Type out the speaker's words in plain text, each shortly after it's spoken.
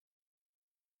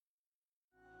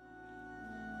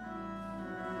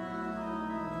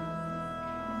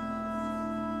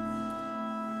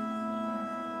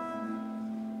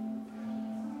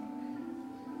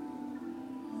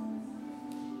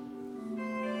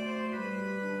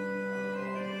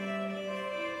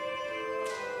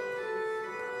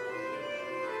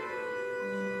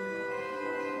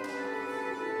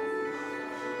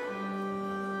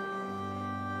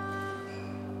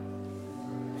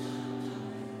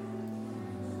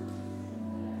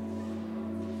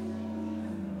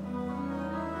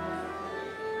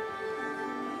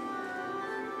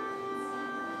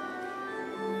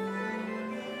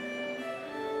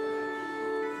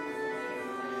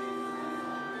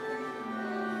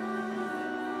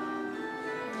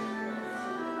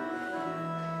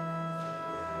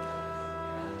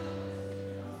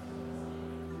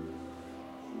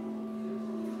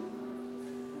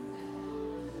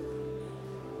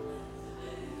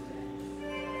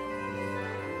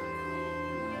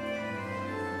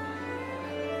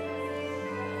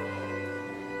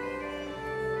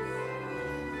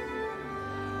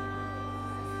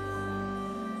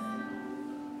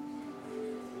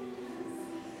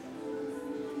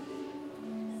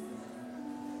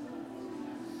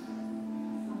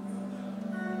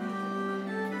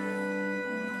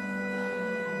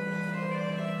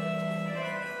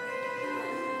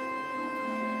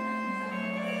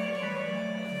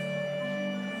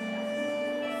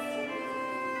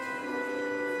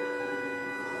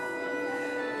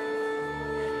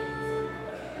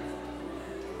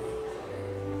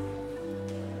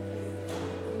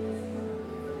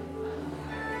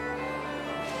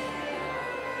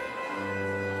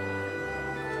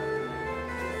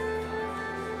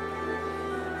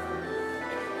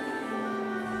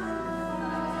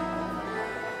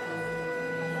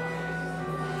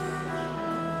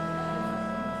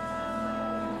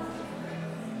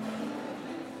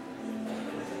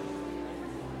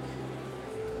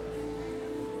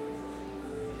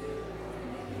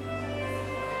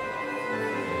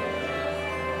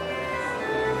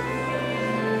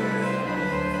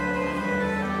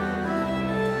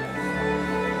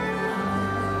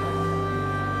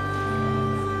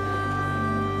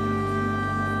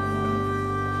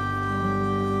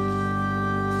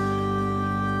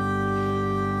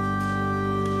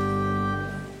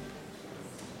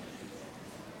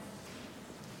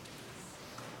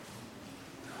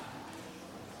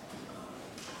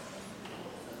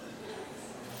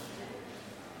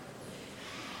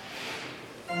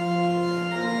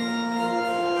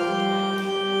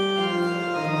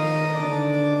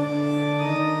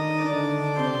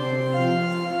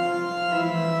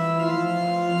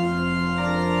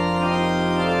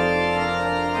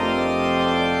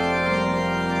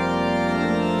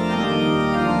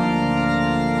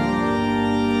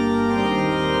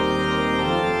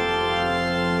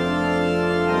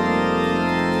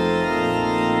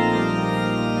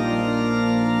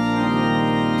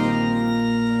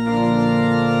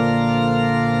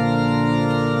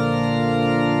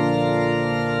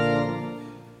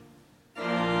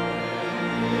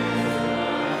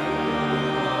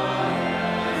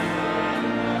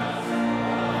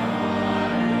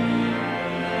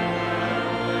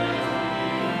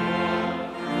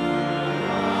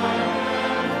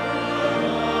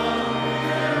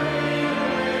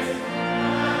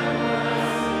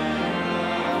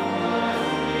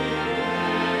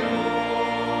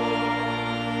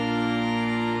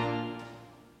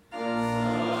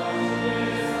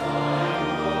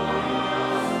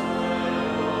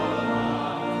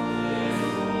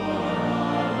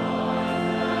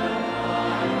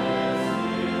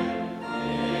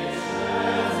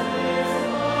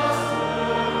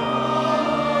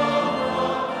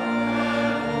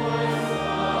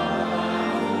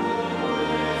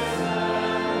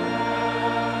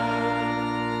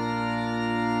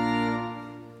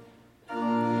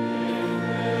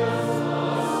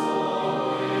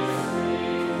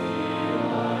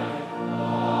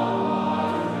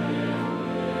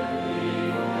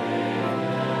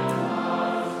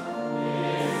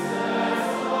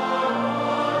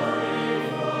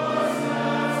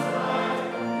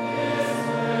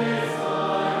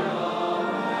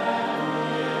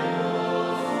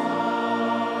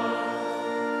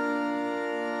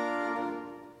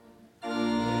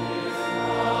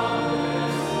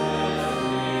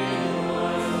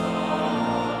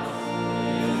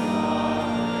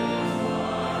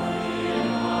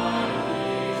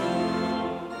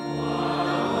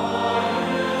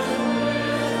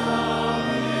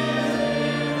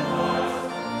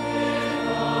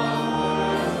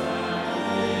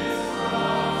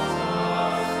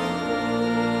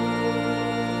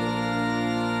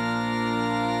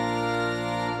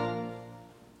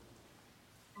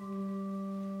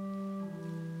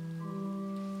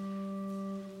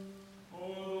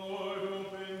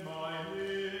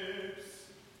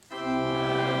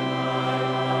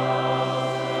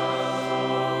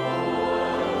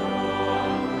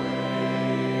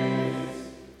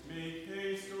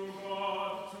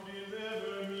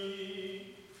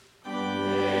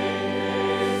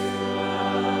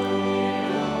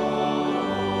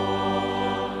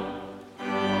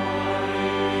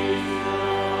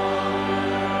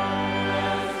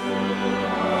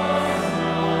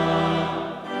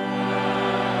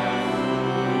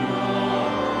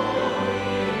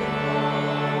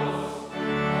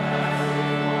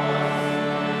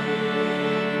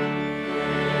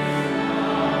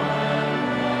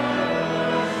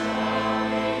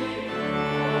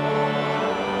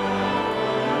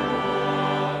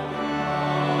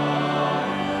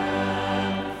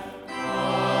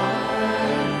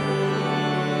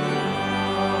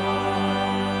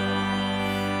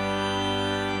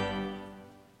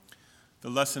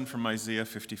lesson from Isaiah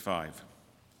 55.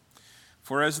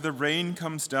 For as the rain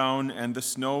comes down and the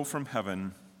snow from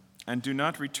heaven, and do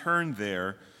not return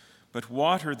there, but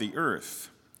water the earth,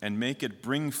 and make it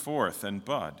bring forth and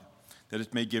bud, that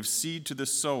it may give seed to the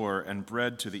sower and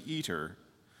bread to the eater,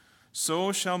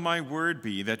 so shall my word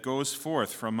be that goes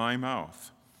forth from my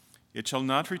mouth. It shall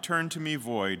not return to me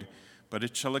void, but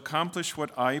it shall accomplish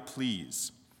what I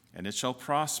please, and it shall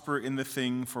prosper in the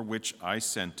thing for which I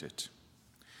sent it.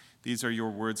 These are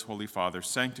your words, Holy Father.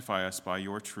 Sanctify us by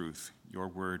your truth. Your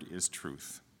word is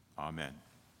truth. Amen.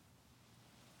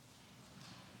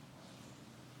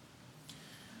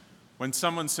 When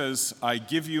someone says, I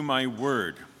give you my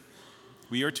word,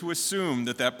 we are to assume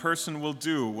that that person will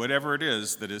do whatever it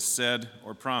is that is said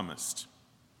or promised.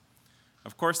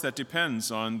 Of course, that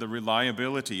depends on the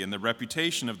reliability and the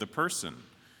reputation of the person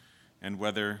and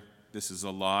whether this is a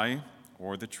lie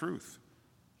or the truth.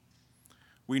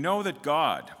 We know that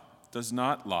God does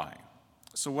not lie,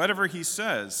 so whatever he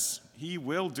says, he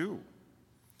will do.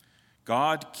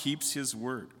 God keeps his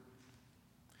word.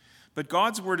 But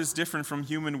God's word is different from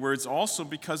human words also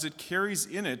because it carries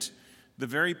in it the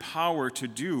very power to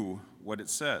do what it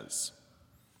says.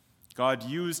 God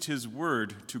used his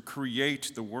word to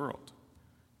create the world,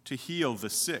 to heal the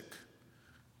sick,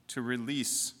 to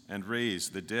release and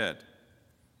raise the dead.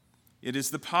 It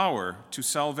is the power to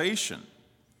salvation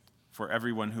for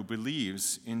everyone who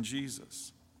believes in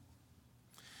Jesus.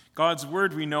 God's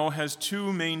word, we know, has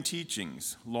two main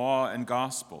teachings, law and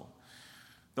gospel.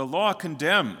 The law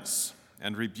condemns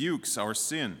and rebukes our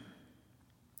sin.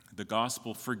 The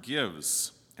gospel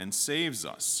forgives and saves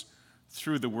us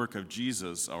through the work of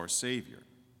Jesus, our Savior.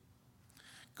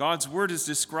 God's word is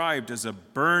described as a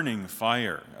burning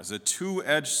fire, as a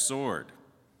two-edged sword,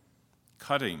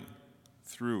 cutting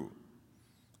through,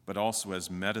 but also as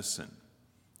medicine,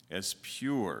 as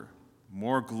pure,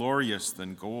 more glorious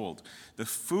than gold, the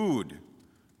food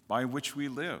by which we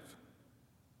live.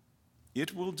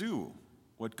 It will do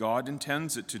what God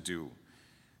intends it to do,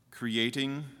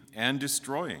 creating and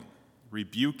destroying,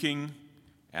 rebuking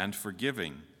and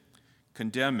forgiving,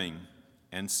 condemning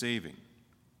and saving.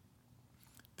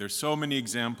 There's so many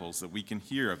examples that we can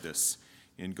hear of this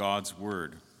in God's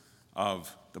word,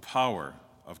 of the power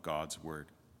of God's word.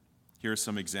 Here are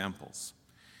some examples.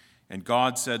 And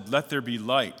God said, "Let there be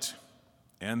light,"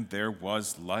 and there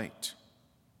was light.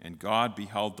 And God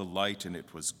beheld the light, and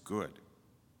it was good.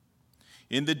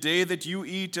 In the day that you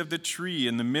eat of the tree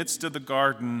in the midst of the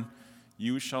garden,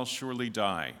 you shall surely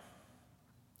die.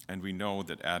 And we know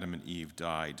that Adam and Eve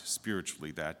died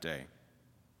spiritually that day.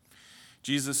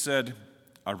 Jesus said,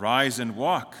 "Arise and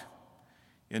walk."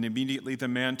 And immediately the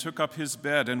man took up his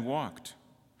bed and walked.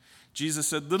 Jesus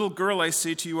said, "Little girl, I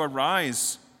say to you,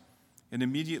 arise." And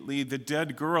immediately the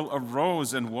dead girl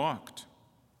arose and walked.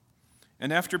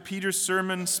 And after Peter's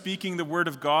sermon, speaking the word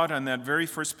of God on that very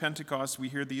first Pentecost, we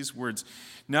hear these words.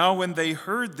 Now when they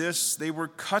heard this, they were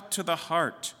cut to the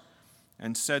heart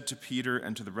and said to Peter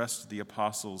and to the rest of the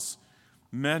apostles,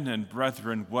 "Men and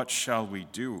brethren, what shall we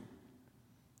do?"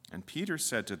 And Peter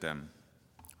said to them,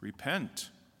 "Repent,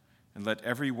 and let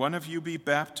every one of you be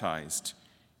baptized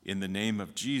in the name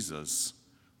of Jesus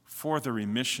for the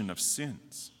remission of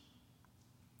sins."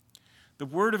 The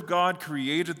word of God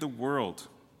created the world,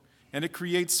 and it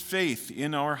creates faith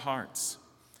in our hearts.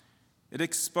 It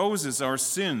exposes our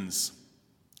sins,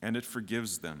 and it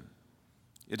forgives them.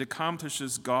 It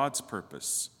accomplishes God's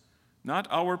purpose, not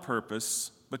our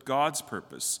purpose, but God's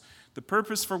purpose, the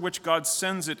purpose for which God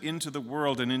sends it into the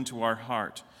world and into our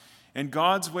heart. And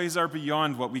God's ways are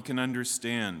beyond what we can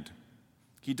understand.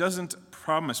 He doesn't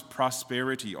promise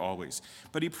prosperity always,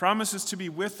 but he promises to be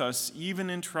with us even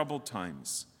in troubled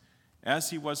times,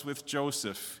 as he was with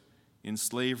Joseph in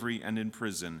slavery and in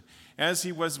prison, as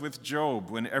he was with Job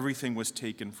when everything was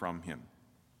taken from him.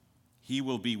 He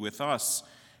will be with us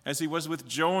as he was with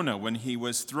Jonah when he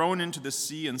was thrown into the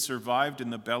sea and survived in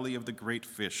the belly of the great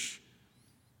fish.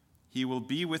 He will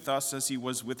be with us as he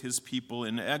was with his people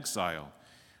in exile,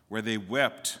 where they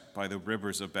wept by the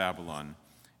rivers of Babylon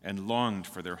and longed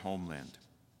for their homeland.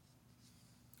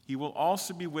 He will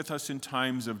also be with us in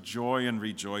times of joy and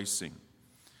rejoicing,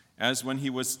 as when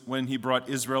he brought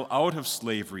Israel out of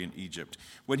slavery in Egypt,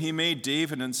 when he made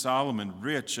David and Solomon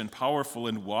rich and powerful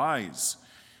and wise,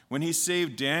 when he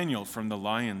saved Daniel from the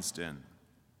lion's den.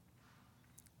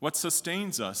 What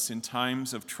sustains us in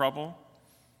times of trouble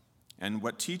and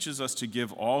what teaches us to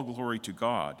give all glory to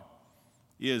God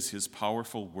is his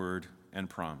powerful word and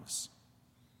promise.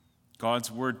 God's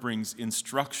word brings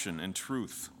instruction and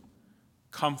truth,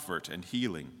 comfort and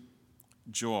healing,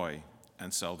 joy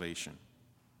and salvation.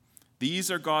 These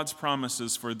are God's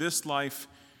promises for this life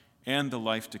and the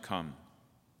life to come.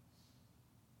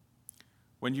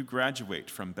 When you graduate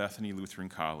from Bethany Lutheran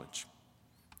College,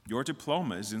 your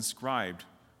diploma is inscribed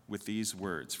with these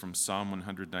words from Psalm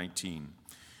 119.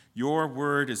 Your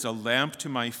word is a lamp to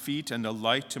my feet and a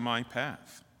light to my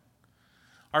path.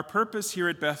 Our purpose here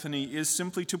at Bethany is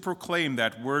simply to proclaim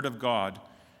that word of God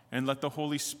and let the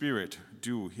Holy Spirit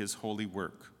do his holy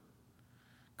work.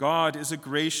 God is a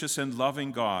gracious and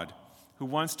loving God who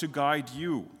wants to guide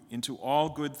you into all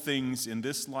good things in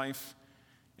this life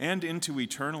and into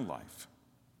eternal life.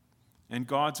 And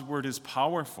God's word is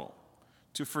powerful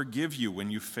to forgive you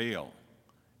when you fail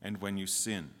and when you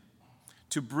sin,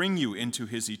 to bring you into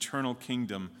his eternal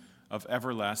kingdom of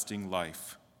everlasting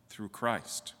life through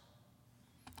Christ.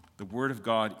 The word of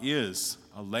God is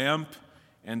a lamp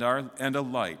and a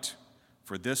light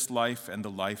for this life and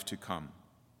the life to come.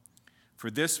 For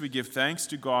this we give thanks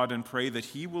to God and pray that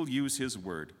he will use his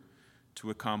word to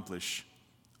accomplish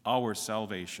our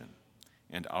salvation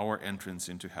and our entrance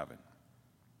into heaven.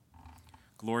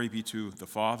 Glory be to the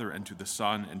Father, and to the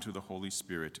Son, and to the Holy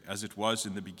Spirit, as it was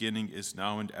in the beginning, is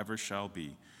now, and ever shall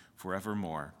be,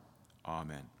 forevermore.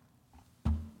 Amen.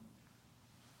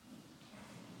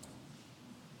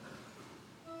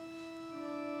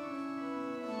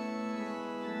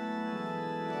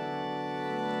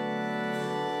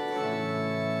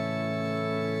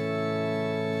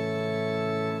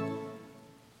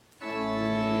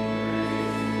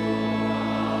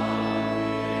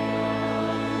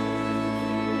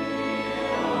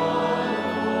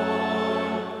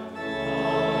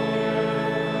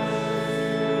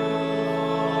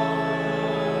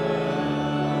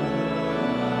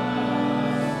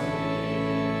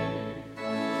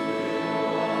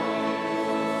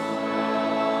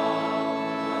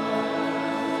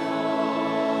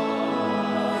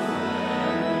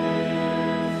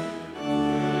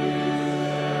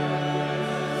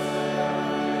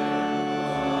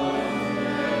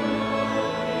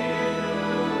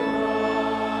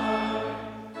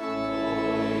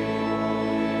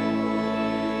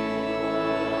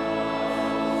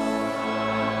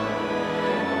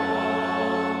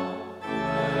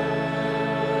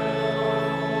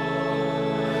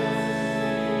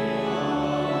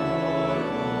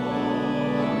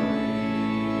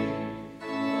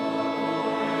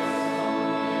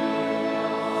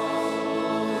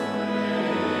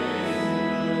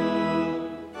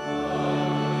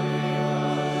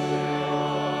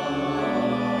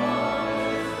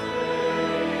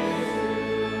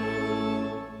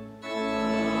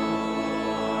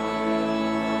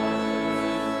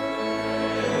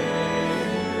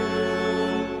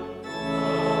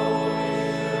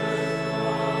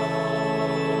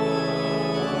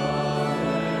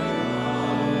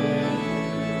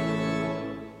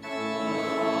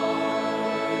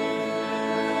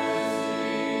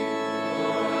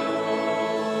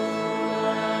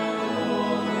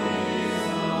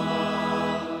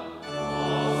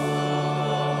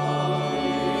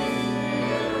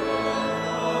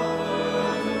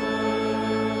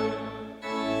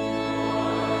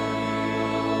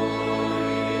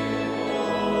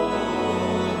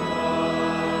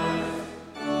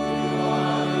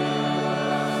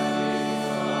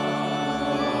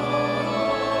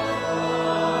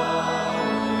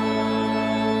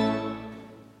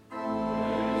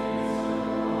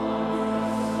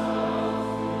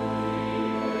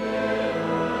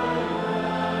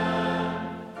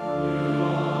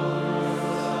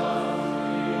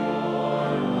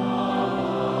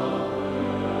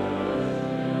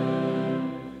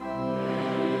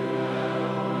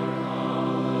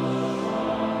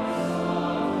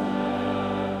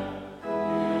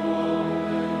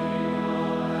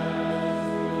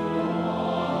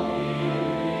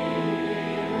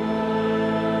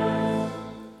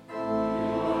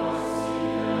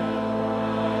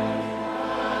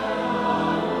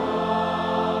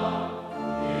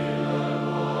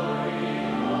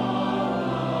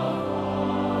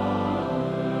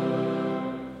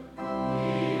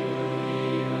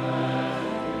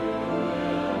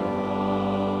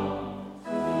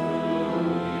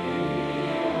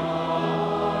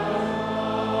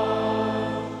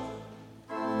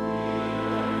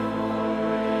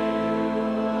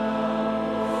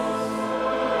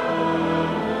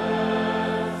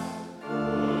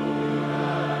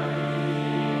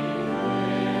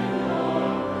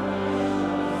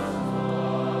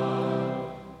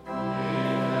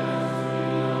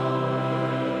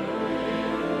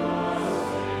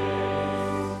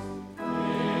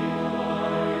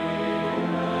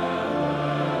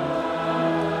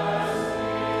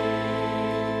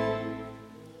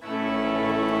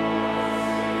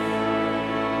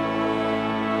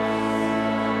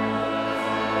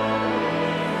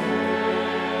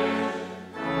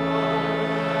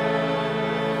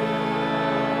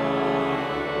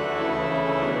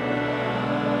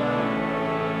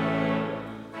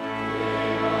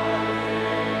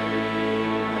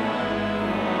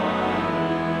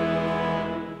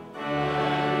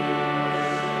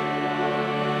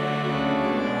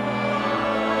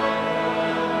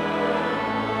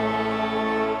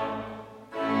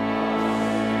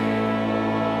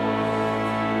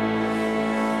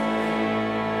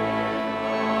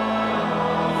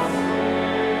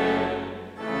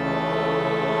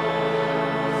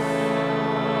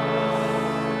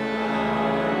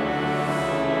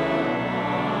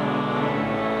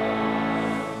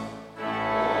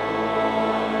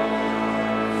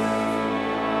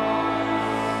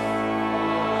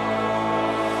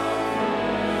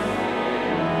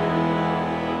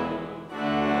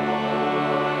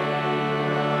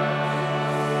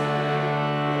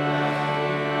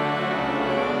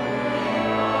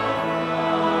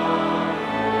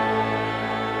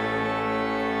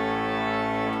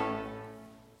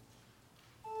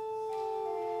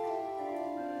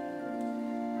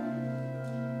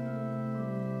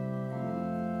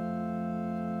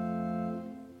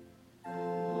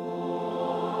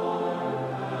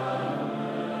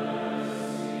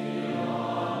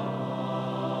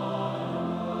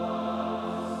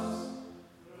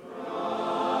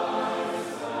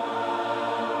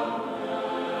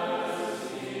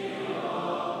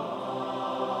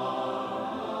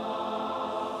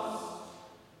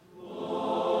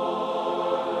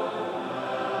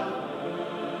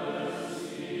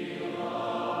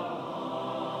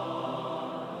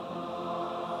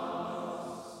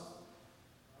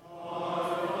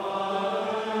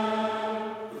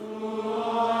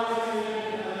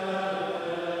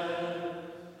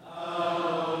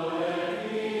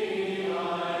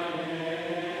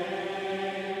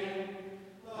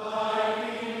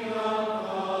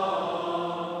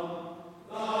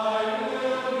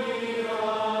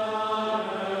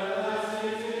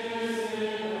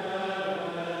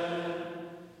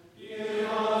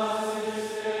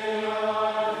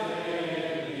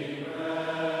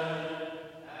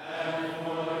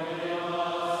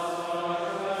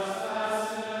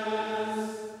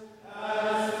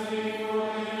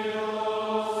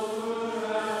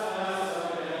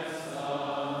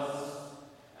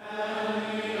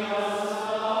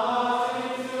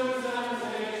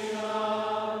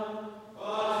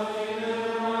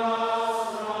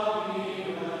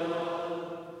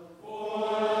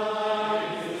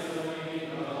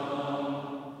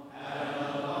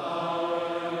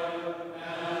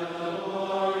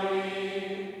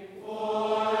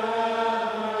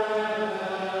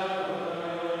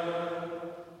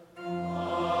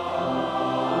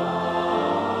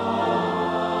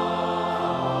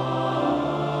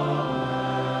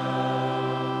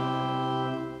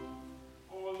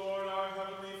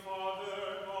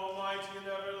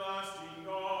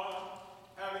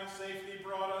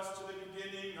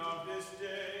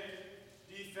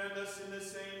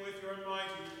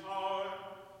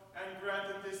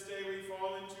 this day we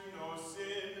fall